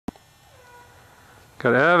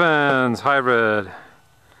Got Evans hybrid.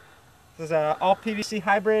 This is an all PVC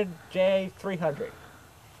hybrid J300.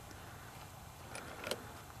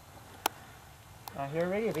 Here are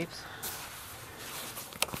radio beeps.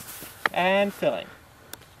 And filling.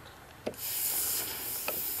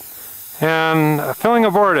 And filling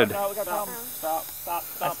aborted. No, we got a problem.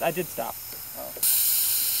 Stop. I did stop. Oh.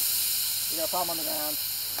 We got a problem on the ground.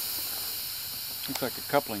 Looks like a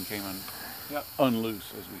coupling came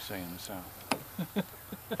unloose, as we say in the South.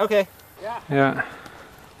 Okay. Yeah.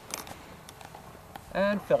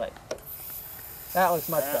 And filling. That looks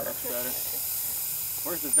much better. That's better.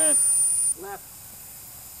 Where's the vent?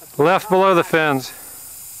 Left. Left below the fins.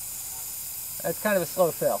 It's kind of a slow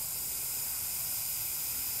fill.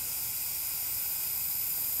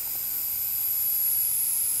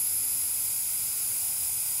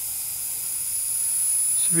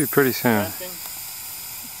 Should be pretty soon. Venting.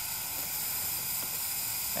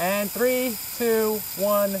 And 3, 2,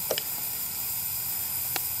 1.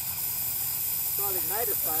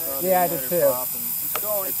 Yeah, I did too. It's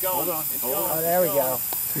going. It's going. Hold on. It's going. Oh, there we go.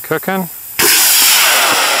 Is it cooking?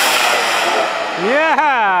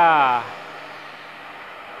 Yeah!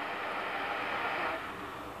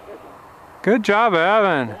 Good job,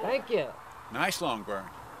 Evan. Thank you. Nice long burn.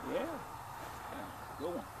 Yeah.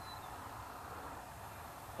 Good one.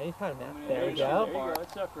 Anytime now. There we go. There you go.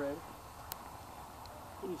 It's separated.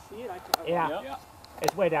 Can you see it? Yeah.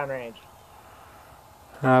 It's way downrange.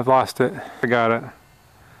 I've lost it. I got it.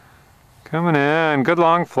 Coming in. Good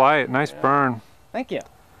long flight. Nice burn. Thank you.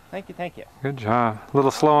 Thank you. Good job. A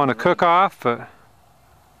little slow on the cook-off, but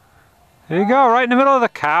there you go, right in the middle of the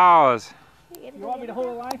cows. You want me to hold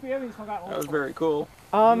the line for you? That was very cool.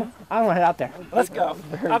 I want to head out there. Let's go.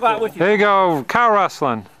 How about with you? There you go, cow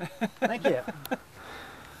rustling. Thank you.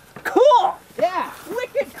 Cool! Yeah,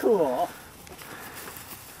 wicked cool.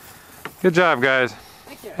 Good job, guys.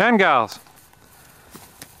 Thank you. And gals.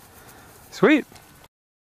 Sweet.